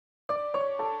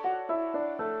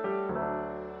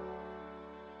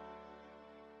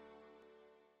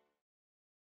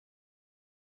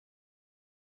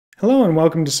Hello and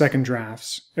welcome to Second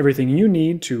Drafts, everything you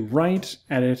need to write,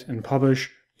 edit, and publish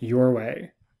your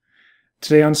way.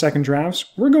 Today on Second Drafts,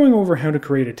 we're going over how to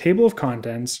create a table of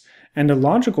contents and a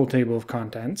logical table of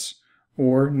contents,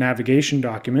 or navigation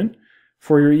document,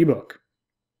 for your ebook.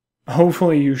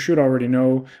 Hopefully you should already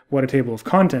know what a table of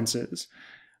contents is,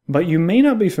 but you may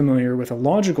not be familiar with a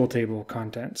logical table of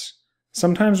contents,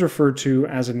 sometimes referred to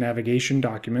as a navigation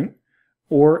document,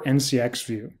 or NCX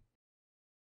view.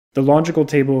 The logical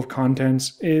table of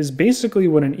contents is basically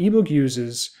what an ebook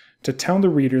uses to tell the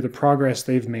reader the progress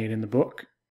they've made in the book.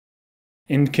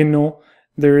 In Kindle,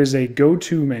 there is a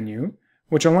Go-To menu,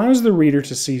 which allows the reader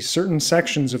to see certain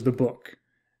sections of the book,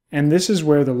 and this is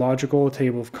where the logical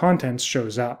table of contents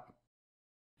shows up.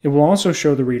 It will also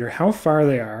show the reader how far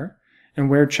they are and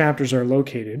where chapters are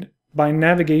located by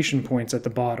navigation points at the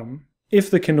bottom, if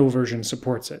the Kindle version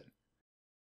supports it.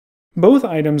 Both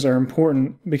items are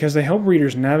important because they help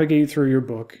readers navigate through your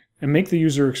book and make the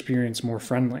user experience more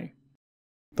friendly.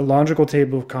 The logical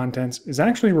table of contents is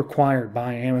actually required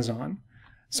by Amazon,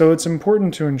 so it's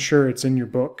important to ensure it's in your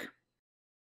book.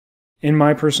 In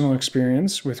my personal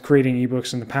experience with creating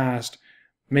ebooks in the past,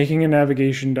 making a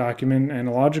navigation document and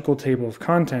a logical table of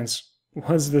contents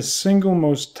was the single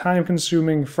most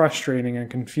time-consuming, frustrating,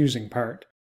 and confusing part.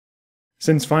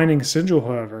 Since finding Sigil,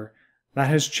 however, that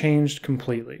has changed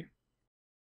completely.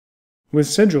 With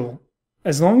Sigil,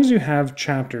 as long as you have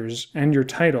chapters and your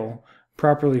title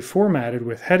properly formatted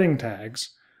with heading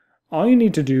tags, all you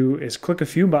need to do is click a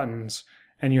few buttons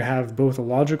and you have both a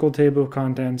logical table of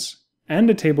contents and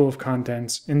a table of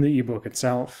contents in the ebook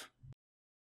itself.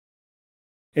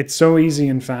 It's so easy,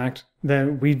 in fact,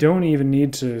 that we don't even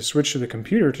need to switch to the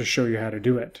computer to show you how to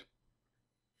do it.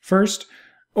 First,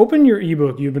 open your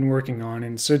ebook you've been working on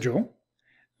in Sigil,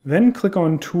 then click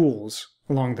on Tools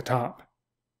along the top.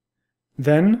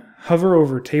 Then hover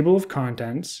over Table of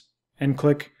Contents and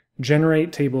click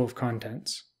Generate Table of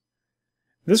Contents.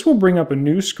 This will bring up a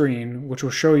new screen which will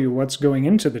show you what's going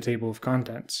into the table of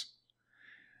contents.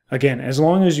 Again, as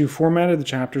long as you formatted the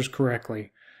chapters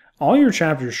correctly, all your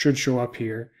chapters should show up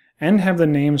here and have the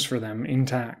names for them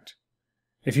intact.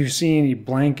 If you see any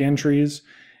blank entries,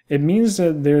 it means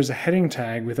that there's a heading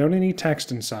tag without any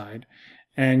text inside,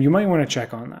 and you might want to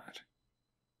check on that.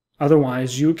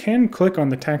 Otherwise, you can click on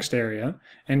the text area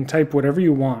and type whatever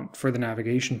you want for the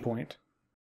navigation point.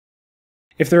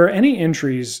 If there are any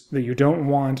entries that you don't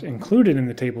want included in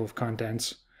the table of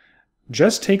contents,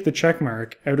 just take the check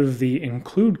mark out of the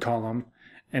Include column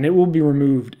and it will be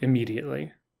removed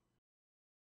immediately.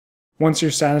 Once you're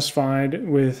satisfied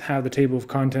with how the table of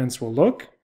contents will look,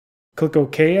 click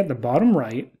OK at the bottom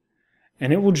right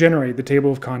and it will generate the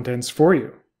table of contents for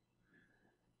you.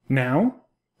 Now,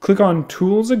 click on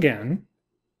Tools again,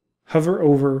 hover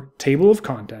over Table of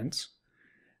Contents,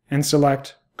 and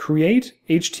select Create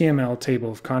HTML Table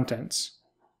of Contents.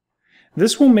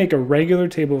 This will make a regular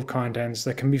table of contents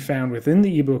that can be found within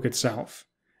the ebook itself,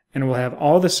 and will have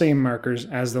all the same markers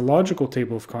as the logical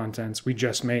table of contents we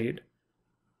just made.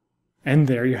 And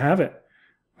there you have it.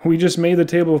 We just made the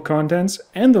table of contents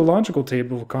and the logical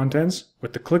table of contents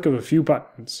with the click of a few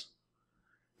buttons.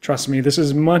 Trust me, this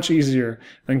is much easier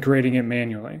than creating it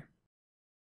manually.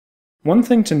 One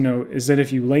thing to note is that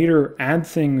if you later add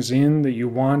things in that you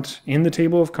want in the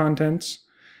table of contents,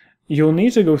 you'll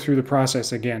need to go through the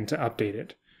process again to update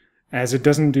it, as it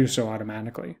doesn't do so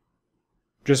automatically.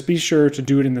 Just be sure to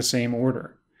do it in the same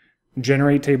order.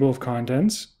 Generate table of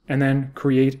contents, and then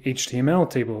create HTML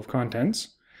table of contents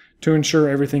to ensure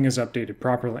everything is updated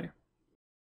properly.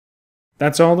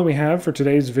 That's all that we have for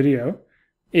today's video.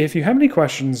 If you have any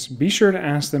questions, be sure to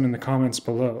ask them in the comments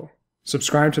below.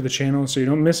 Subscribe to the channel so you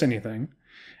don't miss anything.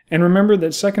 And remember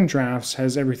that Second Drafts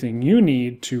has everything you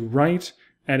need to write,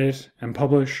 edit, and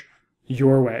publish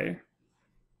your way.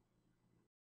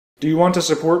 Do you want to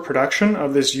support production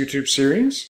of this YouTube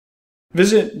series?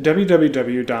 Visit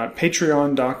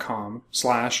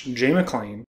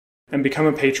www.patreon.com/jmclean and become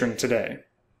a patron today.